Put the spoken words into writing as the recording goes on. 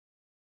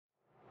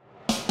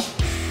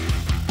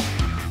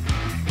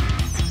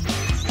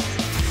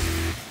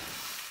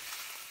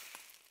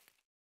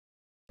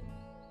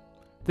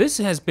This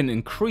has been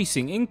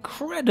increasing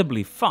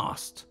incredibly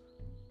fast.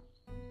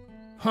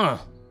 Huh.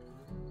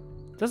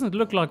 Doesn't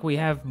look like we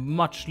have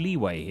much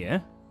leeway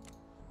here.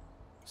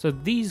 So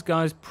these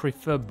guys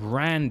prefer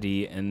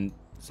brandy and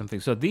something.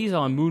 So these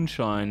are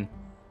moonshine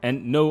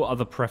and no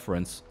other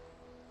preference.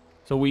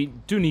 So we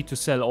do need to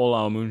sell all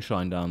our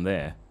moonshine down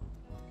there.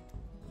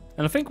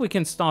 And I think we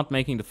can start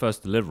making the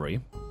first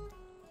delivery.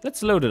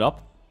 Let's load it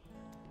up.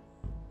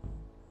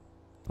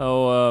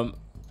 So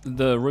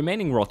the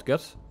remaining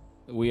rotgut,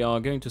 we are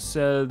going to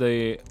sell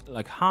the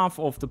like half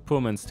of the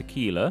Pullman's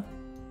tequila.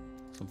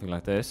 Something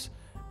like this.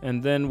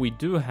 And then we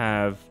do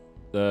have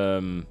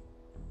the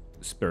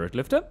spirit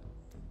lifter.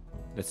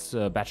 That's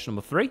batch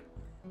number 3.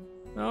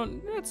 Now,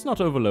 let's not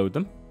overload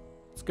them.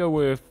 Let's go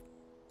with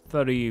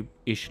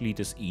 30-ish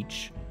liters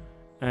each.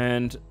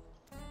 And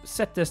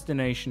set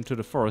destination to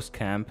the forest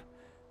camp.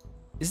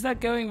 Is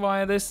that going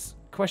via this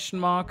question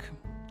mark?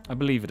 I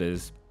believe it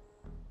is.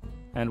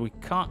 And we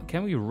can't...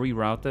 Can we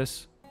reroute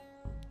this?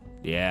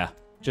 Yeah.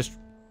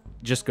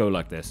 Just go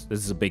like this.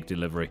 This is a big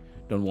delivery.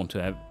 Don't want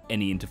to have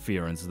any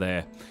interference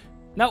there.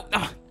 Now,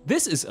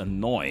 this is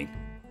annoying.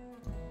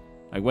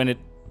 Like when it...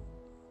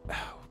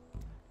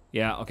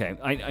 Yeah, okay.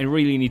 I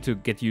really need to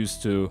get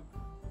used to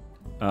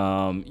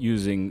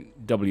using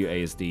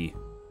WASD.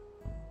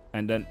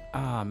 And then...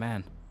 Ah,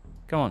 man.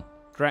 Come on.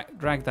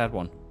 Drag that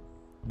one.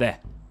 There.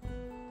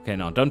 Okay,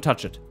 now, don't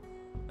touch it.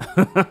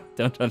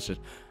 Don't touch it.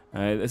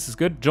 This is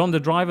good. John the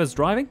driver's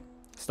driving.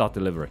 Start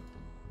delivery.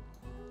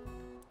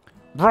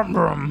 Brum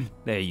brum.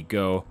 There you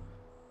go.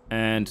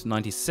 And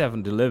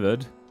 97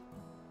 delivered.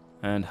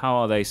 And how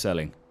are they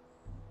selling?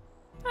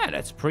 Ah,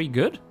 that's pretty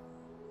good.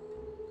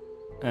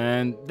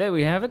 And there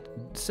we have it.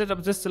 Set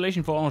up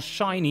distillation for our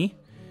shiny.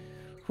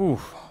 Whew.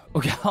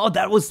 Okay, oh,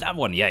 that was that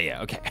one.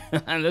 Yeah, okay.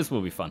 And this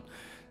will be fun.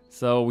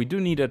 So we do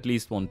need at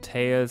least one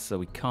tail, so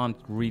we can't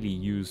really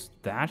use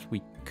that.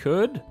 We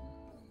could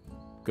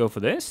go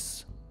for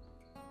this.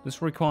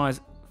 This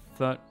requires...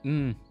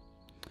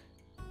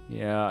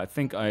 Yeah, I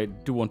think I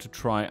do want to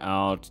try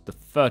out the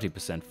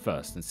 30%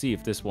 first and see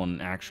if this one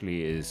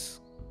actually is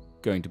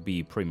going to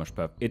be pretty much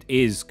perfect. It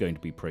is going to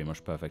be pretty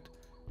much perfect.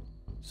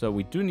 So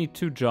we do need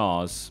 2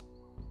 jars.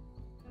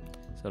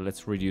 So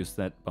let's reduce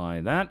that by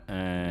that.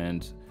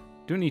 And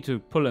do need to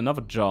pull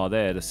another jar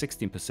there, the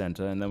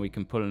 16%er, and then we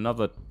can pull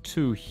another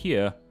 2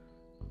 here.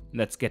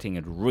 That's getting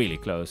it really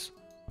close.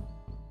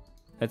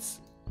 That's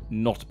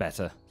not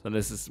better. So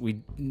this is,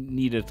 we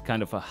needed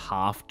kind of a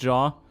half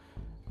jar.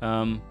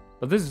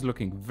 But this is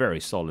looking very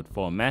solid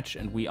for a match,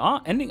 and we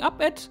are ending up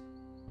at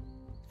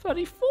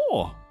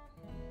 34.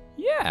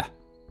 Yeah,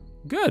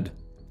 good.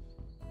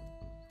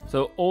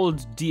 So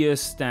old deer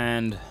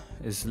stand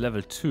is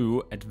level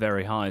 2 at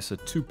very high, so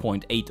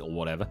 2.8 or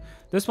whatever.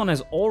 This one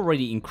has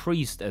already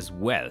increased as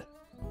well.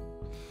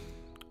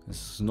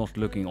 This is not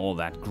looking all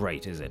that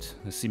great, is it?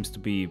 This seems to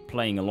be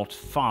playing a lot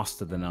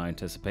faster than I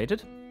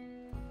anticipated.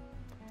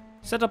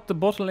 Set up the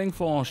bottling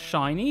for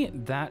shiny.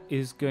 That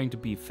is going to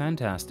be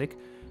fantastic.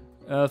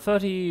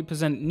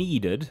 30%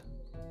 needed.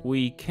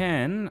 We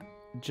can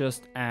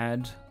just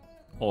add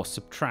or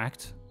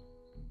subtract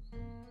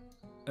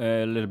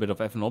a little bit of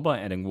ethanol by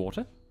adding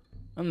water.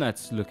 And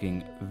that's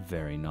looking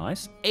very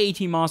nice.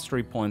 80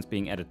 mastery points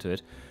being added to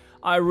it.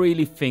 I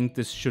really think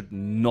this should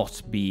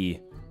not be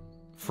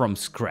from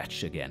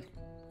scratch again.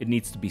 It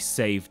needs to be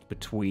saved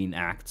between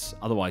acts.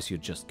 Otherwise you're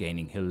just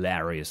gaining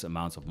hilarious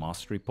amounts of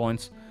mastery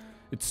points.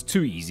 It's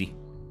too easy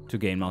to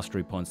gain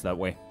mastery points that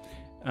way.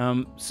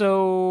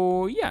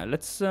 So yeah,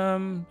 let's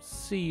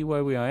see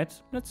where we are at.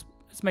 Let's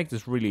make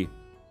this really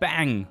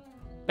bang,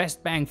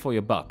 best bang for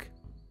your buck,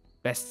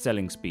 best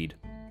selling speed.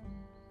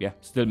 Yeah,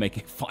 still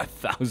making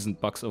 5,000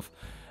 bucks of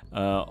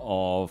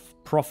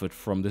profit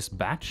from this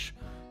batch.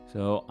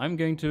 So I'm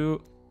going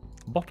to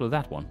bottle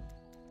that one.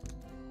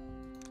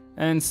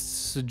 And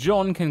so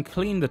John can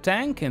clean the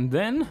tank, and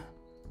then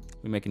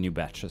we make a new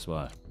batch as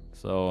well.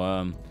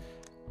 So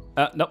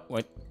no,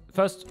 wait.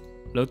 First,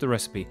 load the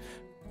recipe.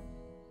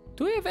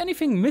 Do we have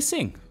anything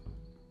missing?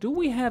 Do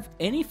we have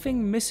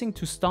anything missing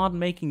to start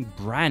making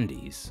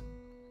brandies?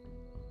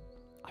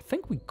 I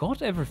think we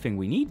got everything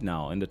we need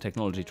now in the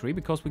technology tree,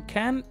 because we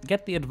can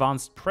get the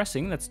advanced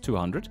pressing. That's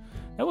 200.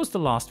 That was the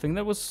last thing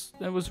that was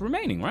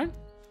remaining, right?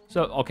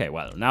 So, okay,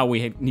 well, now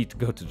we need to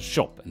go to the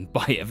shop and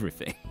buy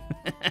everything.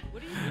 What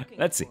are you looking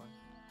Let's see. for?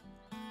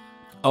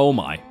 Oh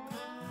my,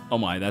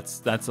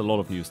 that's a lot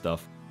of new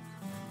stuff.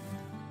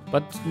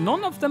 But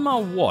none of them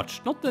are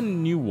watched, not the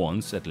new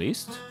ones at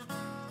least.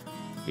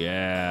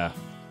 Yeah,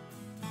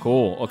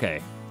 cool.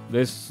 Okay,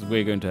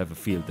 we're going to have a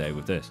field day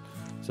with this.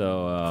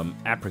 So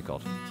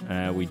apricot.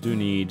 We do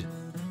need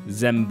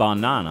them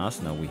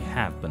bananas. Now we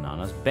have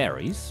bananas,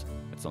 berries.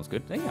 That sounds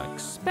good. They are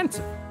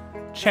expensive.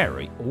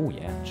 Cherry. Oh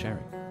yeah,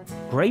 cherry.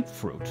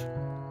 Grapefruit.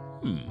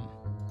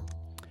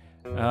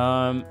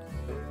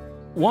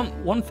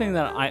 One thing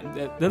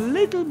that the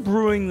little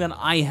brewing that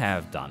I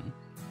have done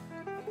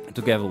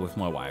together with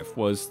my wife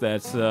was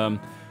that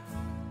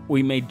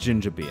we made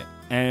ginger beer,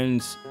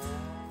 and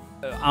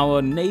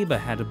our neighbor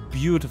had a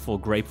beautiful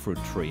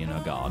grapefruit tree in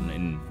her garden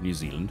in New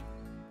Zealand,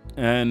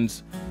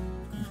 And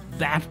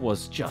that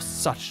was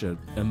just such an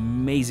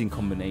amazing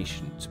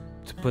combination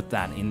to put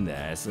that in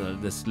there as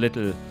this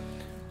little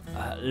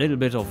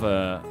bit of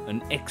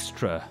an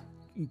extra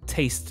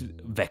taste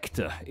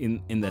vector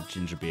in that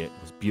ginger beer. It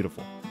was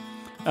beautiful.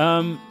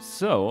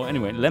 So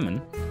anyway,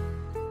 lemon.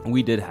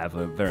 We did have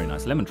a very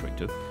nice lemon tree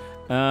too.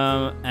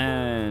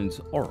 And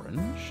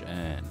orange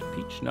and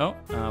peach. No,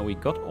 we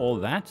got all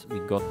that. We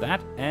got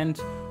that and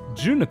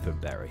juniper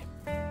berry.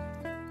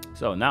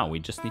 So now we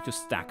just need to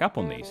stack up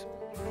on these.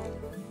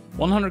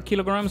 100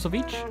 kilograms of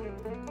each.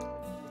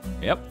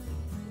 Yep.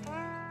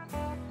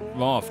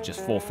 Oh,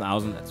 just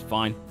 4,000. That's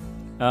fine.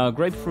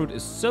 Grapefruit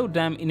is so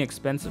damn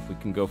inexpensive. We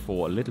can go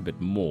for a little bit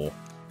more,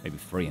 maybe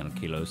 300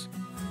 kilos.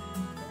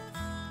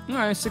 All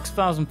right,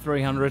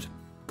 6,300.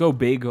 Go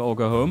big or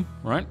go home,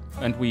 right?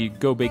 And we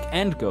go big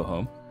and go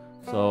home.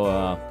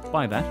 So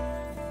buy that.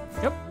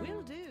 Yep.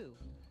 Will do.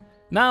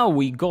 Now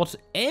we got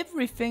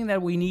everything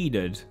that we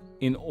needed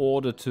in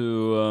order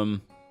to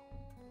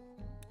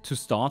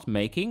start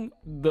making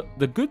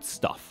the good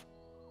stuff.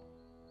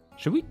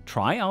 Should we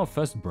try our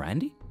first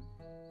brandy?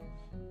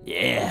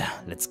 Yeah,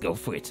 let's go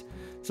for it.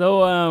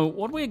 So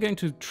what we're going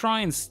to try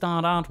and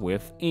start out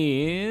with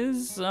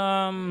is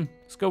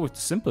let's go with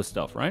the simple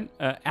stuff, right?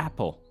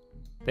 Apple.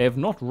 They have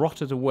not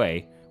rotted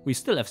away. We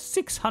still have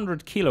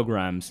 600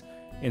 kilograms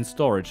in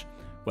storage.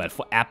 Well,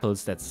 for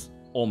apples, that's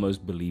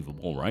almost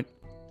believable, right?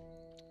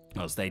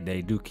 Because they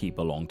do keep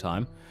a long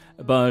time.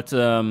 But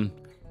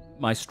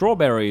my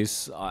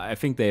strawberries, I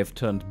think they have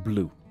turned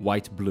blue,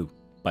 white-blue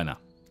by now.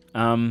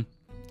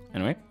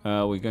 Anyway,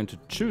 we're going to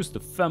choose the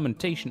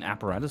fermentation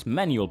apparatus,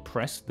 manual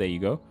press. There you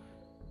go.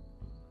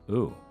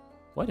 Ooh,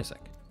 wait a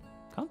sec.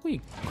 Can't we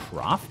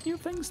craft new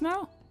things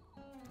now?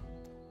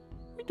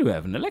 We do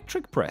have an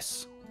electric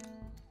press.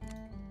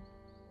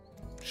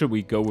 Should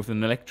we go with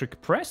an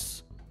electric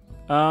press?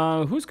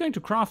 Who's going to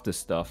craft this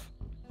stuff?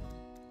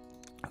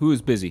 Who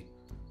is busy?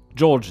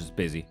 George is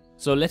busy.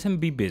 So let him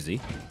be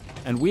busy.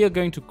 And we are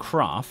going to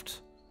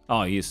craft...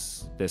 Oh,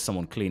 there's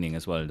someone cleaning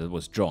as well. That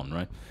was John,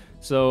 right?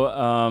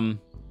 So,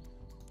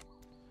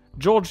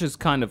 George is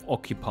kind of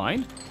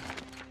occupied.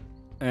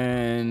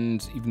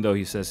 And even though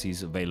he says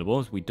he's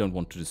available, we don't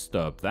want to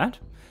disturb that.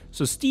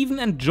 So Stephen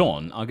and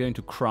John are going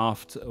to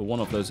craft one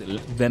of those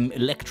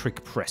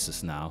electric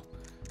presses now.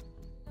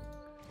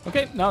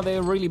 Okay, now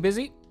they're really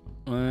busy.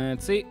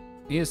 Let's see.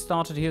 Here's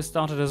started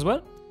as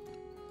well.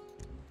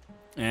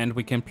 And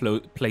we can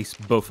place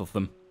both of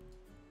them.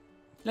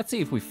 Let's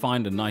see if we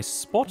find a nice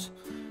spot.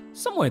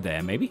 Somewhere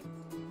there, maybe.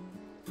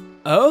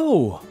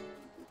 Oh!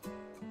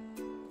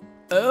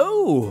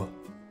 Oh!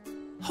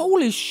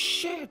 Holy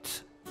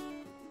shit!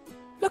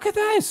 Look at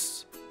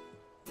this!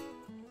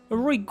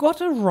 We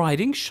got a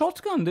riding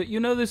shotgun. You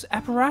know, this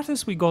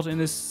apparatus we got in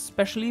this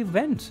special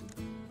event.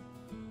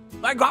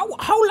 Like,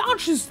 how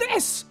large is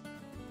this?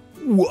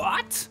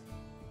 What?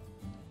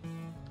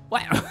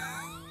 Well,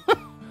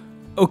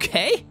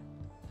 okay.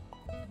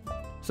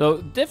 So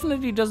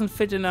definitely doesn't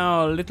fit in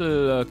our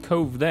little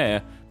cove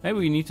there. Maybe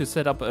we need to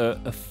set up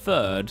a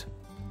third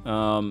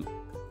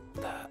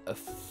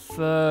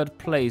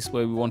place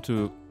where we want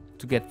to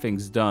get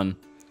things done.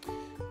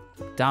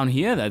 Down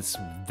here, that's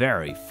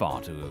very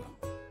far to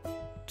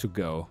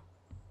go.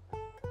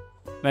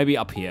 Maybe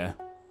up here.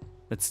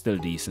 That's still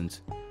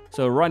decent.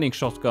 So riding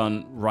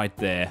shotgun right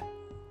there.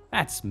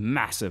 That's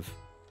massive.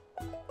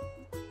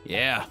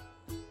 Yeah.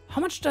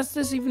 How much does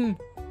this even...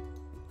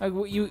 Like,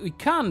 we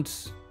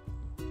can't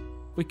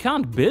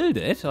build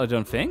it, I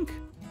don't think.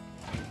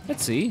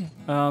 Let's see.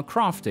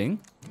 Crafting.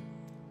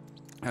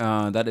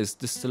 That is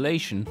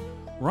distillation.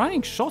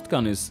 Riding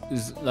shotgun is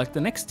like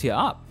the next tier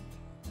up.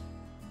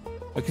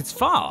 Like, it's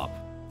far up.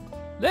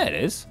 There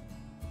it is.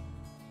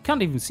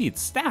 Can't even see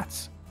its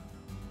stats.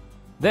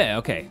 There,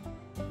 okay.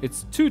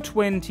 It's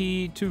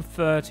 220,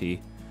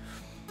 230.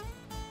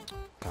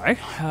 Okay,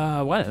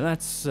 well,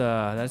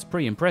 that's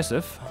pretty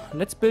impressive.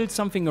 Let's build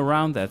something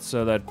around that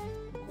so that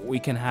we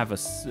can have a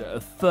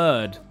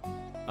third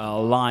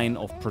line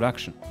of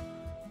production.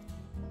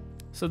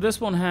 So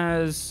this one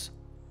has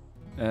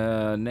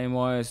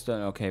name-wise,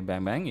 okay,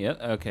 bang bang, yeah,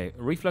 okay.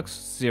 Reflux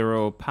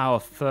 0, power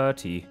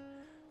 30.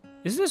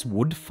 Is this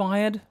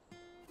wood-fired?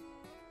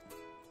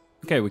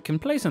 Okay, we can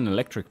place an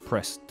electric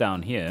press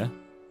down here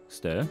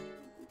still.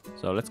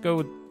 So let's go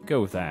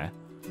with that.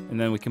 And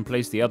then we can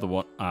place the other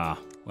one.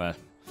 Well.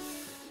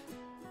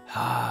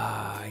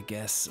 I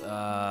guess,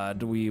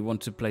 do we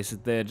want to place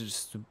it there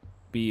just to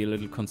be a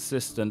little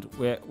consistent?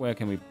 Where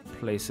can we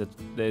place it?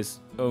 There's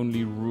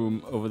only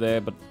room over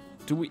there, but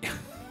do we...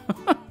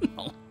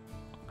 No.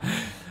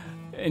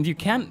 And you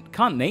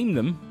can't name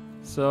them,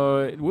 so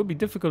it would be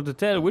difficult to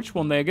tell which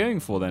one they're going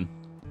for then.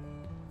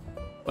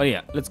 But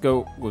yeah, let's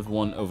go with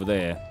one over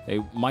there. They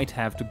might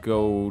have to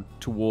go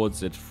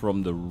towards it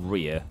from the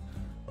rear.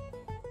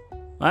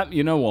 Well,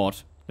 you know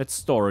what? Let's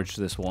storage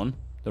this one,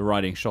 the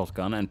riding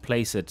shotgun, and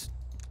place it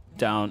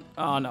down.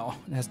 Oh no,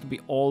 it has to be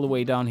all the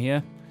way down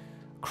here.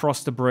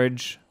 Across the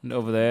bridge and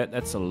over there.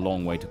 That's a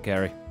long way to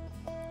carry.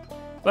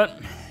 But,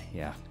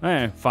 yeah,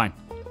 fine.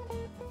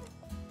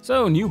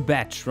 So, new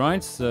batch,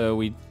 right? So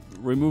we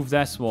remove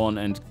this one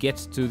and get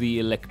to the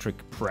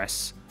electric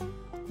press.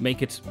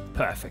 Make it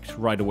perfect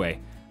right away.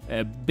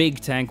 A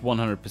big tank,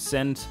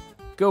 100%.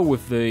 Go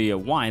with the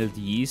wild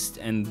yeast,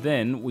 and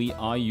then we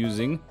are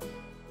using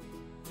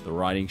the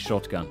riding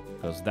shotgun,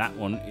 because that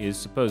one is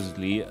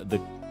supposedly the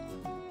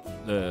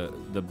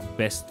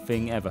best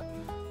thing ever.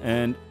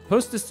 And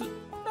post-distillation.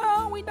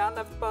 No, we don't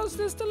have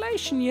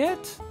post-distillation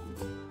yet.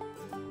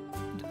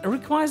 It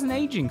requires an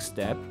aging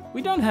step.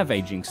 We don't have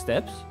aging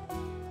steps.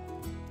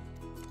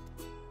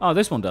 Oh,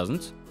 this one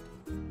doesn't.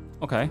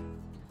 Okay.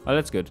 Oh,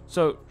 that's good.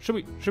 So, should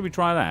we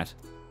try that?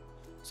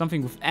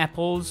 Something with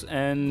apples,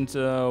 and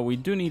we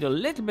do need a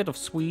little bit of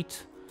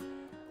sweet,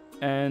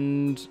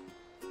 and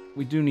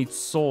we do need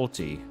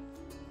salty.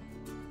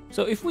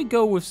 So if we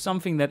go with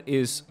something that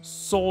is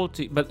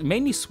salty, but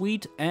mainly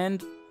sweet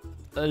and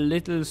a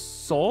little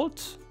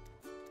salt,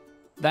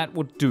 that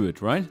would do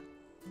it, right?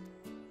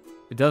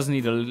 It does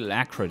need a little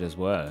acrid as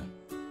well,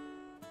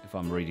 if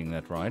I'm reading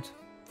that right.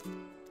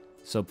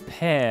 So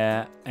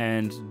pear,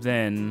 and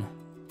then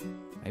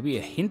maybe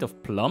a hint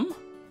of plum?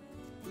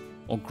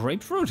 Or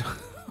grapefruit?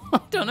 I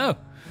don't know.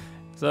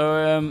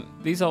 So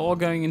these are all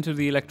going into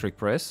the electric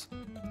press.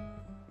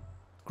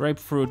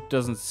 Grapefruit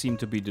doesn't seem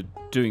to be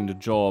doing the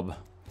job.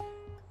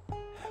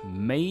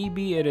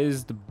 Maybe it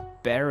is the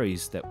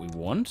berries that we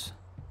want.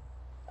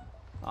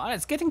 Ah,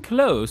 it's getting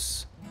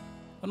close,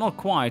 but not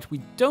quite.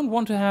 We don't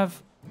want to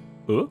have...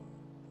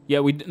 Yeah,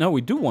 we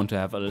do want to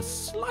have a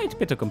slight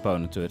bitter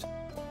component to it.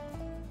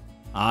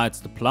 Ah, it's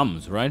the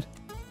plums, right?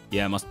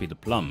 Yeah, it must be the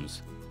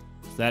plums.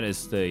 That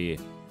is the...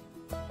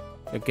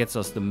 That gets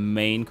us the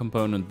main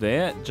component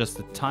there. Just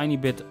a tiny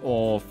bit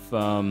of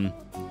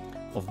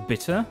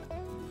bitter.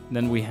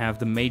 Then we have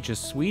the major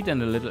sweet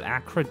and a little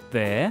acrid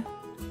there.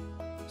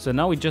 So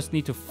now we just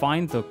need to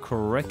find the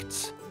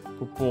correct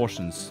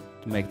proportions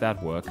to make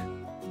that work.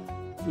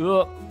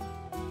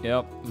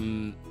 Yep.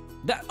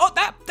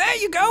 There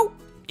you go!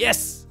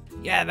 Yes!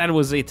 Yeah, that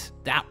was it.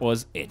 That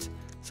was it.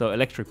 So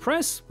electric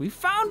press, we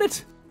found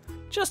it!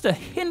 Just a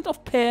hint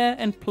of pear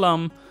and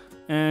plum,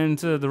 and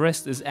the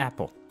rest is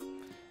apple.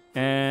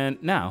 And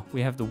now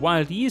we have the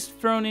wild yeast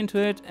thrown into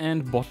it,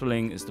 and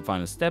bottling is the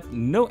final step.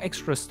 No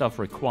extra stuff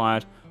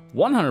required.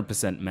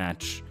 100%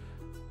 match.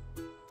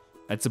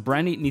 It's a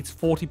brandy, it needs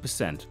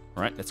 40%.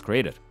 Alright, let's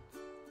create it.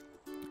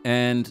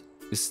 And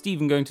is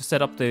Steven going to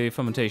set up the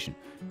fermentation?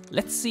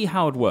 Let's see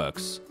how it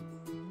works.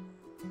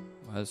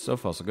 Well, so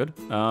far so good.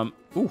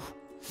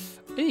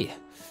 Okay.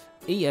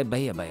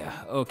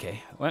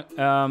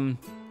 Well,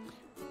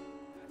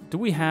 do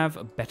we have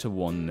a better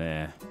one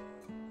there?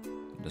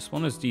 This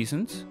one is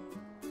decent.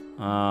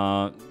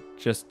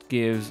 Just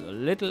gives a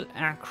little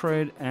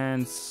acrid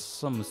and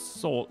some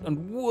salt.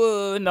 And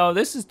whoa, no,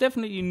 this is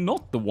definitely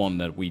not the one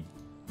that we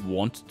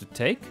want to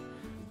take.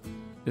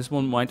 This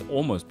one might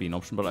almost be an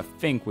option, but I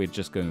think we're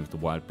just going with the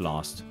Wild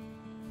Blast.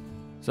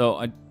 So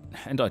I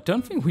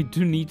don't think we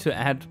do need to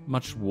add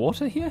much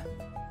water here.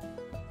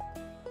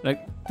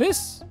 Like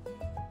this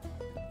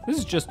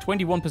is just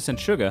 21%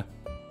 sugar.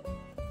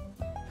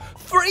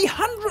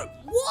 300.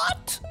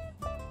 What?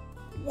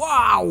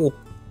 Wow.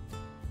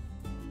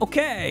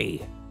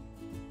 Okay.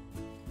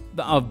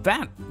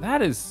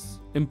 That is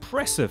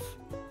impressive.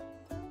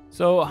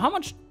 So how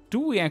much do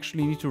we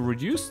actually need to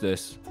reduce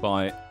this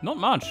by? Not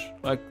much.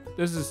 Like,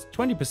 this is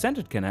 20%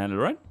 it can handle,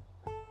 right?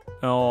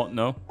 Oh,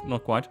 no,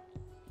 not quite.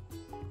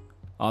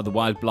 Oh, the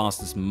Wild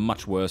Blast is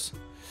much worse.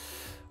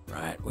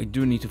 Right, we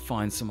do need to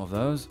find some of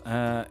those.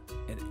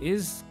 It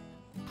is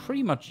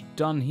pretty much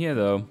done here,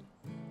 though.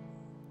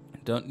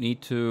 Don't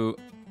need to...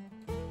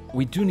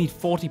 We do need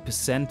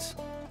 40%.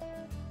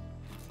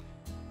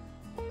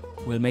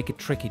 We'll make it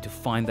tricky to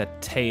find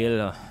that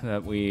tail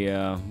that we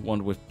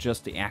want with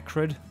just the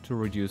acrid to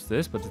reduce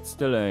this, but it's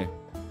still a...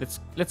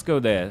 Let's go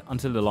there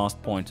until the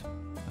last point.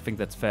 I think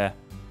that's fair.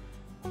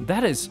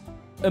 That is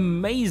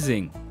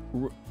amazing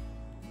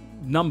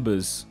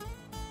numbers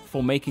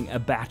for making a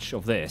batch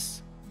of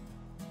this.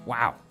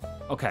 Wow.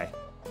 Okay.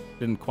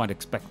 Didn't quite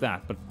expect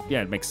that, but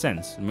yeah, it makes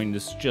sense. I mean,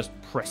 this is just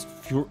pressed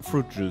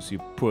fruit juice you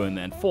pour in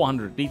there, and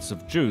 400 liters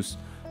of juice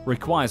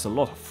requires a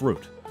lot of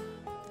fruit.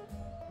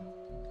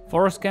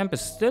 Forest Camp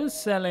is still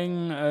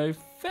selling a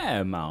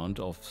fair amount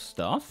of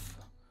stuff.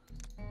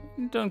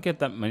 Don't get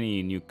that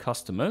many new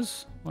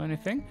customers or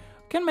anything.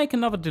 Can make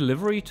another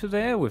delivery to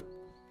there with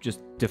just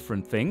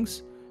different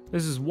things.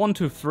 This is 1,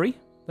 2, 3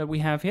 that we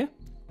have here.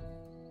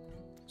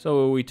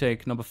 So we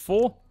take number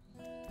 4,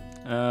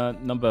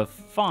 number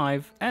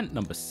 5, and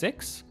number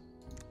 6.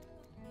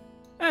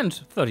 And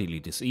 30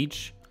 liters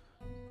each.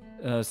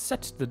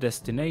 Set the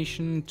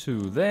destination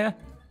to there.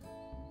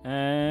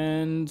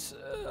 And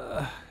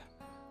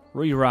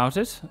reroute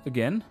it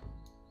again.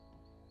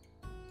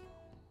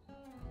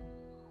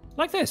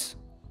 Like this.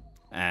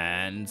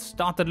 And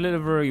start the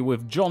delivery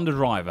with John the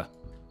driver.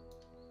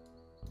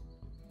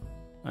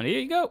 And here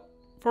you go.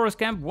 Forest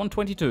Camp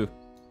 122.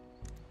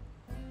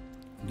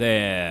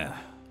 There.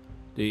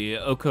 The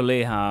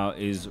Okoleha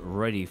is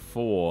ready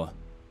for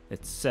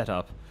its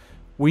setup.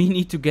 We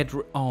need to get...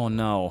 Oh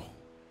no.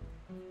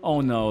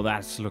 Oh no,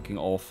 that's looking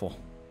awful.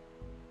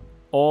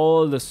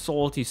 All the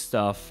salty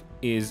stuff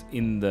is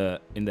in the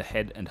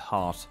head and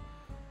heart.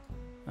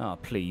 Ah,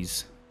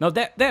 please. No,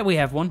 there we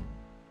have one.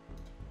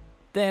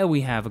 There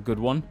we have a good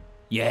one.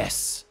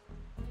 Yes!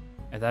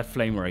 At that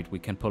flame rate, we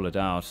can pull it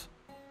out.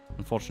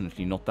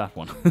 Unfortunately, not that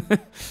one.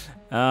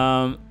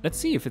 Let's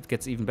see if it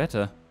gets even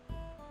better.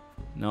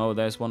 No,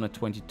 there's one at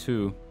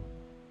 22.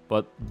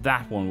 But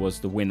that one was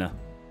the winner.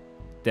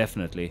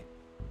 Definitely.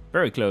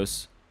 Very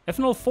close.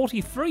 Ethanol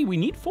 43, we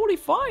need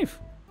 45.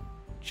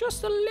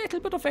 Just a little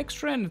bit of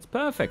extra and it's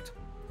perfect.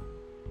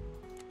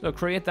 So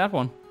create that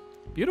one.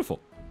 Beautiful.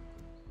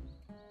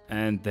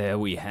 And there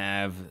we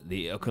have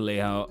the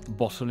Okolea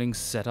bottling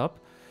setup.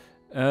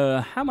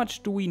 How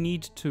much do we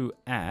need to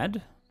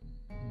add?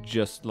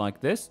 Just like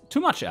this. Too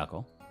much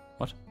alcohol.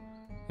 What?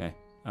 Okay.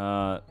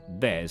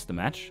 There's the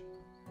match.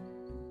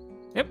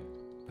 Yep.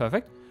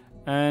 Perfect.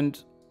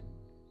 And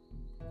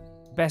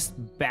best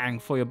bang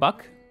for your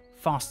buck.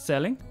 Fast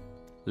selling.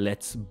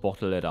 Let's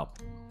bottle it up.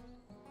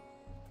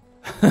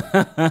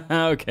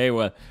 Okay,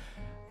 well,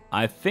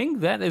 I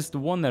think that is the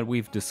one that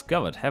we've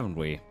discovered, haven't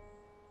we?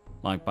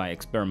 Like by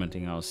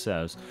experimenting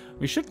ourselves.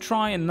 We should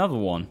try another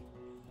one.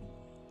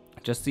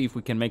 Just see if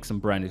we can make some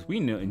brandies. We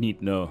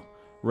need no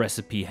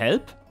recipe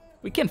help.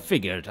 We can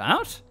figure it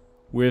out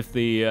with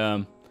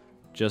the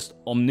just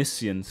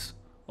omniscience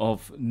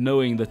of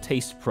knowing the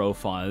taste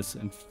profiles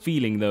and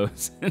feeling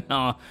those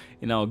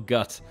in our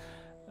gut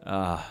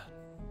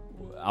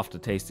after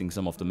tasting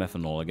some of the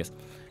methanol, I guess.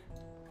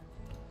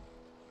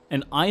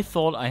 And I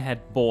thought I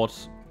had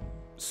bought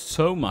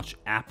so much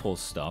apple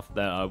stuff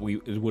that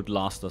it would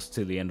last us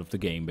till the end of the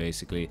game,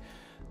 basically.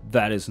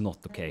 That is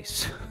not the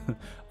case.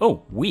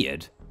 Oh,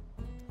 weird.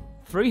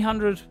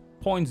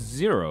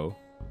 300.0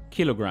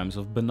 kilograms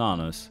of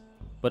bananas,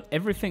 but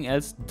everything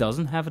else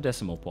doesn't have a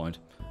decimal point.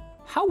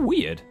 How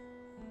weird.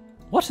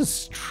 What a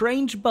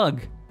strange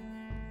bug.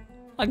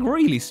 Like,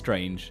 really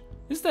strange.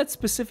 Is that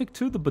specific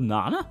to the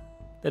banana?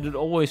 That it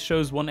always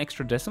shows one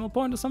extra decimal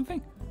point or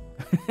something?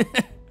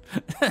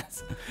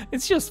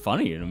 It's just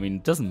funny. I mean,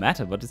 it doesn't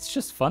matter, but it's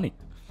just funny.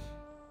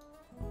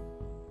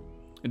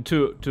 And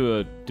to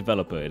a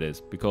developer it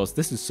is, because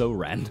this is so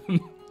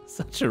random.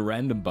 Such a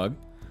random bug.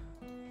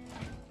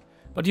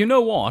 But you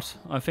know what?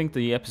 I think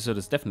the episode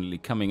is definitely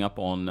coming up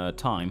on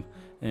time.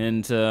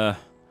 And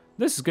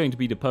this is going to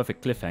be the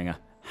perfect cliffhanger.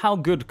 How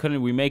good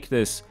can we make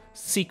this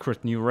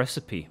secret new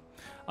recipe?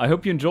 I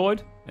hope you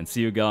enjoyed, and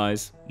see you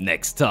guys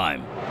next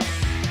time.